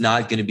when there's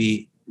not going to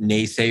be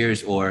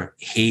naysayers or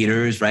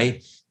haters,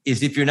 right,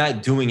 is if you're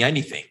not doing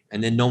anything,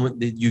 and then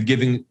you're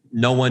giving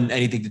no one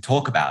anything to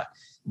talk about.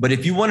 But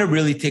if you want to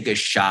really take a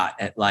shot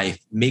at life,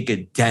 make a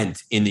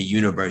dent in the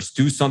universe,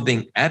 do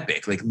something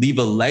epic, like leave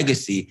a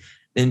legacy,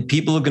 then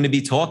people are going to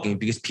be talking,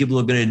 because people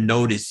are going to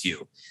notice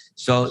you.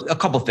 So a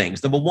couple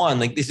things. Number one,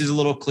 like, this is a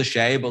little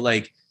cliche, but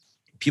like,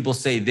 people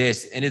say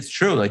this, and it's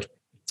true. Like,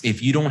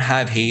 if you don't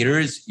have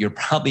haters, you're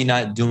probably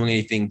not doing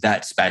anything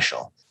that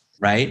special,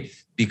 right?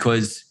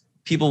 Because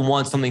people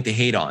want something to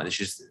hate on. It's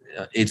just,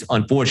 it's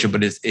unfortunate,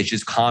 but it's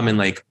just common,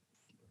 like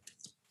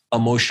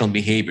emotional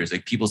behaviors.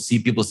 Like people see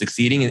people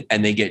succeeding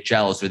and they get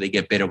jealous or they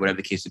get bitter, whatever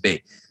the case may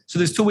be. So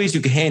there's two ways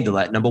you can handle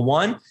that. Number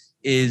one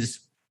is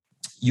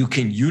you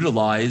can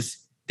utilize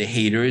the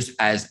haters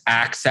as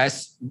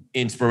access,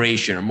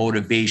 inspiration, or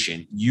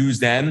motivation. Use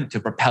them to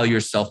propel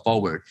yourself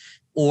forward.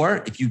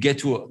 Or if you get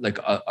to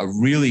a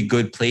really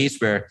good place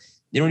where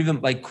they don't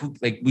even like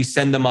we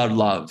send them out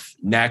love.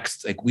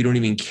 Next, like we don't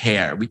even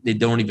care. They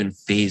don't even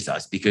faze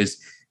us, because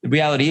the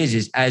reality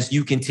is as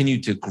you continue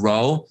to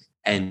grow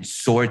and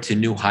soar to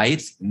new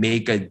heights,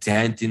 make a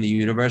dent in the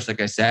universe,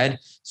 like I said,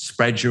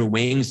 spread your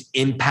wings,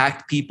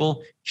 impact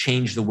people,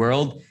 change the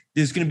world,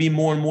 there's going to be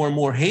more and more and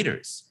more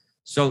haters.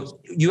 So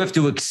you have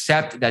to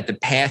accept that the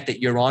path that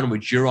you're on,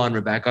 which you're on,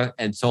 Rebecca,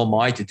 and so am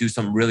I, to do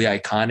something really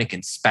iconic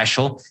and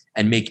special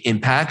and make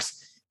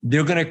impacts,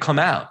 they're going to come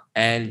out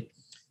and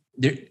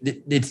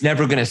it's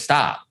never going to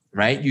stop,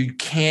 right? You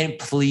can't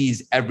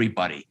please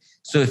everybody.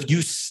 So if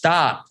you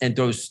stop and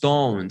throw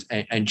stones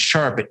and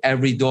chirp at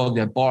every dog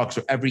that barks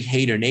or every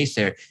hater,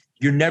 naysayer,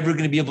 you're never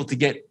going to be able to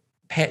you're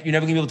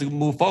never going to be able to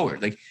move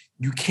forward. Like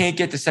you can't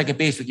get to second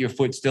base with your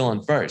foot still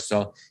on first.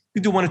 So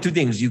you do one of two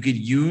things. You could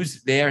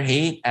use their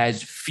hate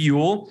as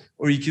fuel,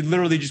 or you could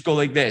literally just go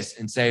like this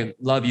and say,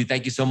 love you,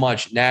 thank you so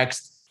much,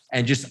 next.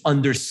 And just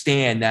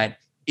understand that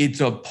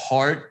it's a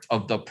part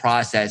of the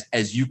process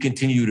as you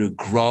continue to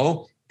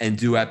grow and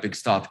do epic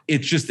stuff.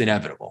 It's just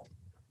inevitable.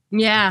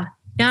 Yeah.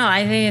 No,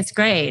 I think it's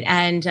great.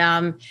 And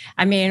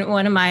I mean,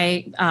 one of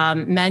my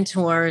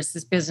mentors,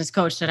 this business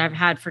coach that I've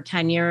had for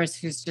 10 years,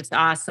 who's just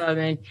awesome.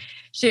 And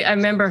I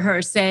remember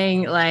her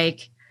saying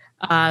like,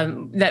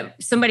 that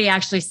somebody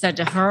actually said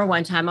to her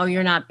one time, "Oh,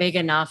 you're not big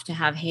enough to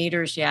have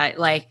haters yet."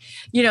 Like,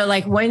 you know,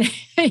 like when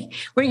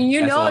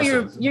you know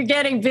awesome. you're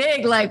getting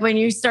big, like when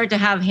you start to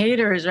have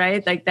haters,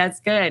 right? Like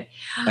that's good.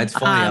 That's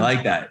funny. I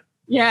like that.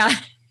 Yeah.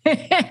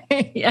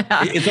 Yeah.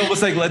 It's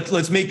almost like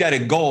let's make that a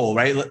goal,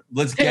 right?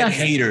 Let's get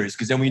haters,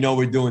 because then we know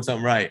we're doing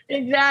something right.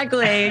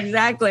 Exactly. I think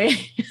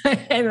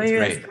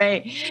that's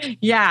great.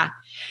 Yeah.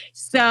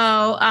 So,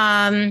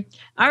 all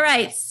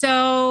right.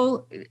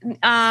 So,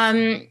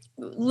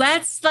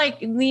 let's like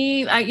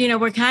leave,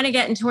 we're kind of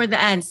getting toward the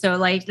end. So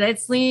like,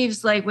 let's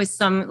leave like with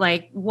some,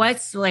 like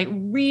what's like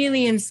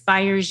really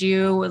inspires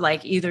you,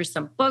 like either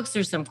some books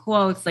or some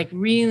quotes, like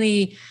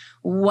really,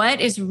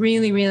 what is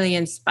really, really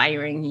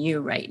inspiring you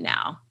right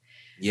now?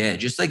 Yeah.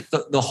 Just like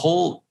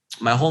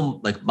my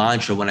whole like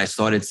mantra when I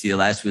started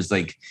CLS was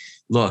like,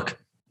 look,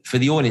 for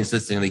the audience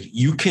listening, like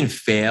you can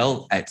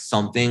fail at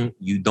something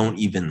you don't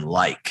even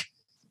like.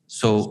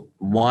 So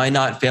why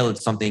not fail at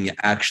something you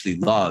actually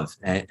love?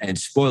 And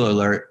spoiler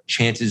alert,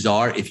 chances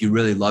are, if you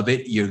really love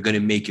it, you're going to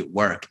make it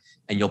work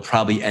and you'll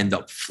probably end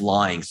up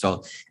flying.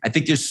 So I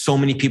think there's so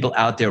many people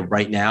out there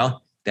right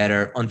now that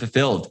are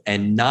unfulfilled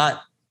and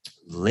not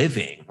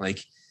living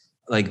like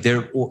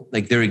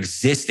they're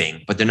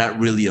existing, but they're not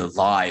really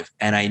alive.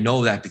 And I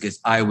know that because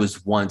I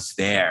was once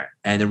there.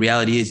 And the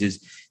reality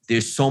is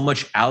there's so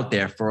much out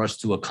there for us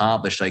to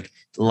accomplish. Like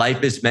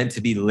life is meant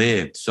to be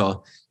lived.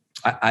 So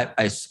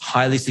I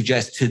highly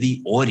suggest to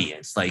the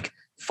audience, like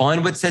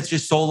find what sets your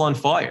soul on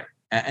fire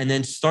and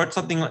then start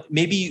something.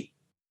 Maybe,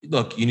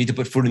 look, you need to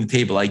put food on the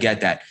table. I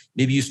get that.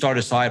 Maybe you start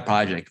a side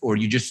project or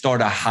you just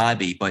start a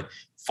hobby, but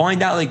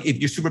find out like if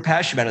you're super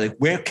passionate about it, like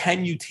where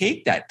can you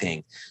take that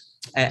thing?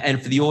 And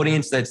for the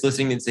audience that's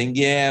listening and saying,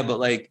 yeah, but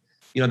like,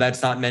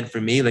 that's not meant for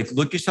me. Like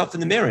look yourself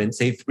in the mirror and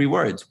say 3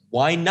 words.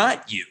 Why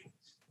not you?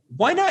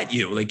 Why not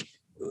you? Like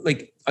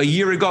a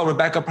year ago,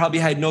 Rebecca probably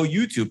had no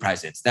YouTube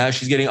presence. Now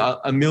she's getting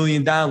a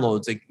million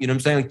downloads. Like, you know what I'm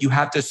saying? Like you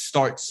have to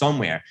start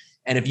somewhere.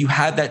 And if you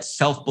have that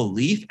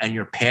self-belief and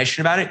you're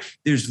passionate about it,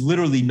 there's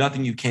literally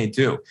nothing you can't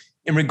do.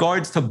 In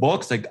regards to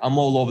books, like I'm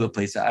all over the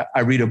place. I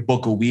read a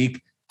book a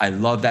week. I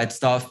love that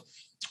stuff.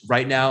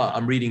 Right now,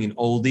 I'm reading an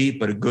oldie,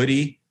 but a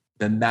goodie,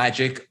 The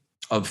Magic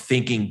of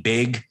Thinking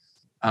Big.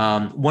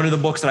 One of the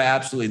books that I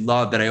absolutely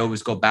love that I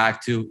always go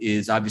back to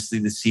is obviously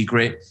The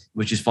Secret,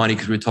 which is funny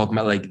because we're talking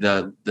about like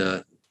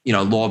the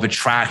law of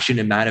attraction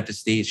and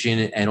manifestation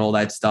and all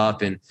that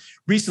stuff. And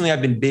recently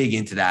I've been big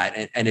into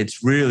that. And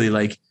it's really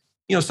like,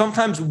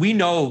 sometimes we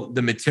know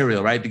the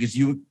material, right? Because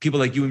people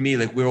like you and me,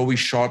 like we're always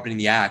sharpening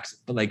the axe,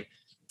 but like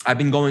I've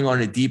been going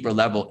on a deeper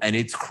level and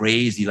it's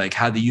crazy, like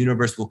how the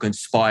universe will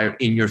conspire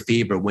in your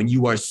favor when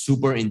you are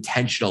super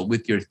intentional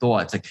with your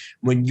thoughts. Like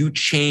when you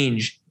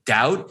change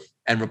doubt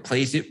and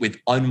replace it with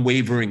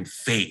unwavering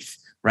faith,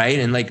 right?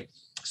 And like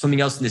something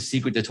else in The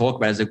Secret to talk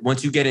about is like,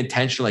 once you get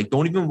intentional, like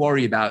don't even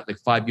worry about like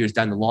 5 years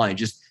down the line,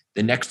 just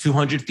the next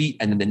 200 feet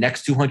and then the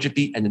next 200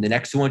 feet and then the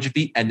next 200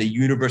 feet and the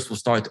universe will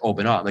start to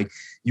open up. Like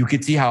you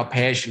could see how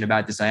passionate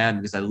about this I am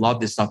because I love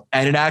this stuff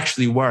and it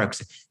actually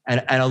works.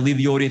 And I'll leave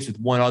the audience with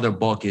one other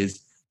book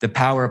is The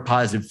Power of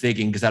Positive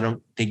Thinking, because I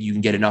don't think you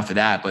can get enough of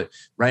that. But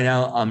right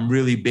now I'm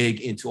really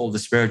big into all the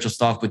spiritual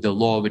stuff with the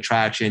law of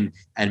attraction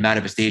and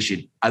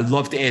manifestation. I'd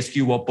love to ask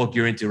you what book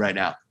you're into right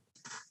now.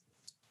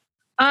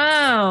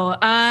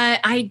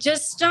 I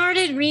just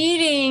started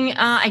reading.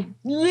 I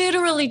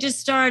literally just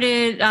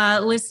started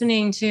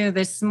listening to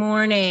this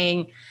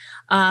morning,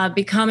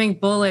 Becoming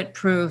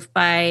Bulletproof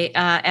by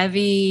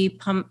Evie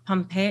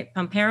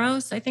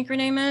Pomperos, I think her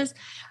name is,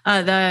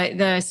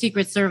 the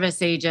Secret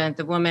Service agent,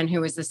 the woman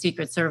who was the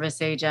Secret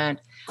Service agent.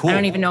 Cool. I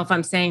don't even know if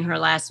I'm saying her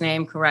last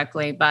name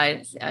correctly,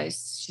 but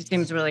she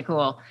seems really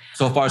cool.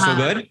 So far, so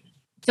good?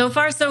 So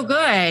far, so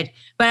good.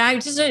 But I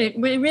just a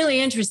really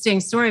interesting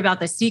story about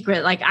The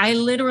Secret. Like, I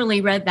literally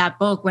read that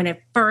book when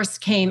it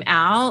first came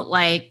out.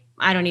 Like,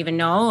 I don't even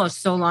know,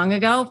 so long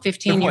ago,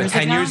 15 years ago.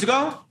 10 years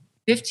ago?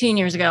 15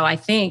 years ago, I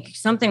think,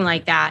 something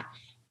like that.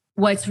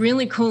 What's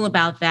really cool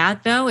about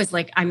that, though, is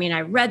like, I mean, I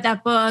read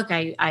that book.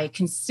 I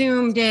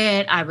consumed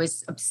it. I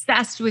was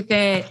obsessed with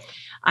it.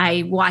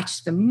 I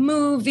watched the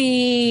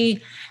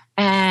movie.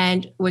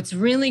 And what's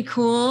really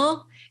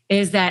cool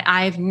is that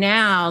I've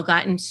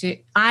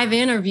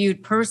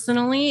interviewed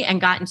personally and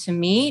gotten to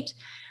meet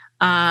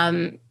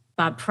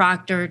Bob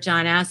Proctor,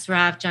 John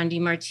Assaraf, John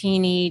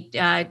DeMartini,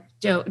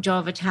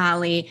 Joe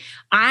Vitale.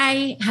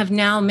 I have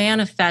now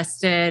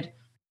manifested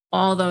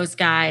all those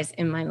guys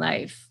in my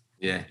life.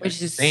 Yeah.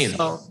 Which is same.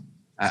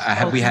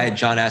 We had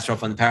John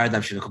Assaraf on the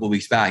Paradigm Shift a couple of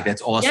weeks back.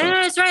 That's awesome.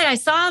 Yeah, that's right. I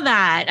saw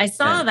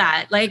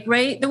that like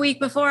right the week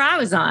before I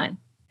was on.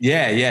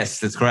 Yeah, yes,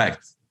 that's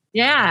correct.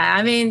 Yeah.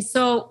 I mean,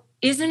 so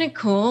isn't it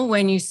cool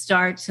when you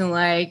start to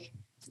like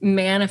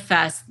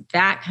manifest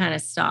that kind of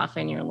stuff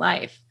in your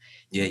life?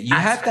 Yeah, you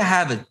have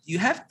to,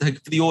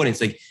 for the audience,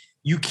 like,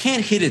 you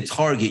can't hit a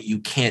target you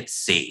can't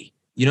see.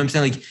 You know what I'm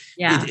saying? Like,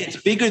 it's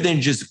bigger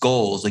than just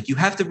goals. Like, you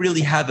have to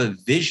really have a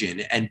vision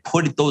and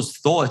put those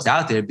thoughts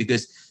out there,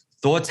 because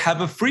thoughts have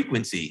a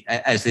frequency,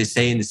 as they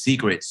say in The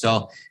Secret.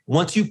 So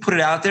once you put it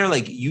out there,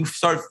 like, you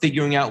start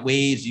figuring out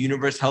ways, the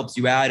universe helps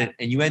you out, and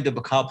you end up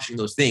accomplishing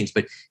those things.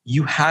 But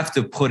you have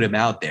to put them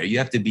out there. You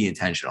have to be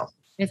intentional.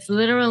 It's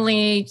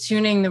literally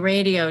tuning the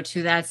radio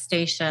to that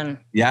station.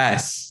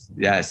 Yes.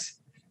 Yeah.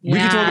 We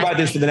can talk about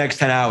this for the next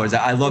 10 hours.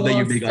 I love that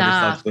you're big on this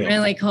stuff too.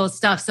 Really cool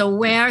stuff. So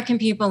where can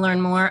people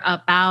learn more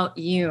about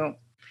you?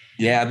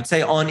 Yeah, I would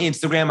say on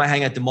Instagram, I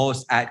hang out the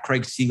most at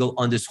Craig Siegel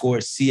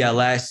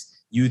 _CLS,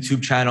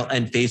 YouTube channel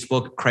and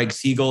Facebook, Craig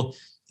Siegel,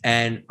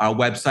 and our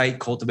website,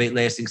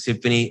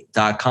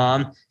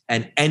 cultivatelastingsymphony.com.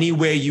 And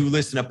anywhere you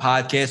listen to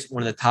podcasts,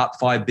 one of the top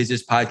 5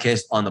 business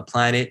podcasts on the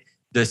planet,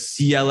 the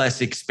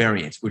CLS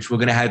Experience, which we're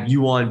going to have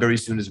you on very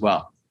soon as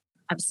well.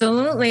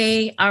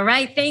 Absolutely. All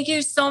right. Thank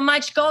you so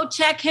much. Go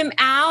check him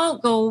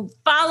out. Go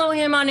follow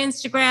him on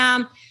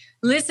Instagram.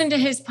 Listen to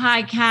his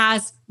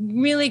podcast.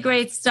 Really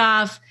great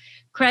stuff.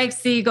 Craig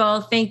Siegel,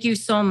 thank you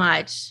so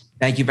much.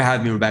 Thank you for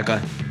having me,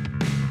 Rebecca.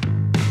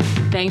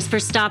 Thanks for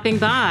stopping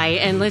by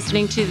and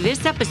listening to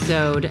this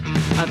episode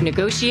of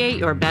Negotiate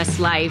Your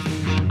Best Life.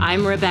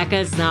 I'm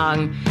Rebecca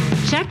Zung.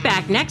 Check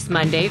back next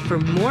Monday for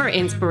more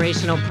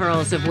inspirational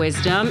pearls of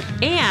wisdom.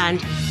 And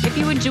if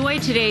you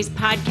enjoyed today's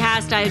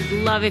podcast, I'd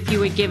love if you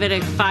would give it a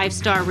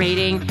 5-star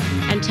rating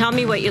and tell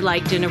me what you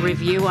liked in a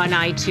review on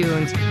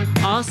iTunes.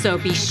 Also,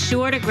 be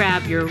sure to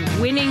grab your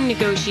winning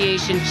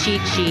negotiation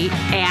cheat sheet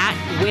at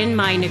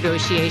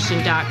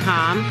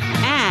winmynegotiation.com.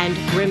 And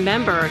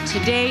remember,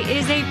 today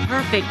is a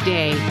perfect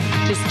day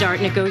to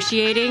start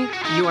negotiating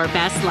your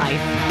best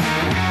life.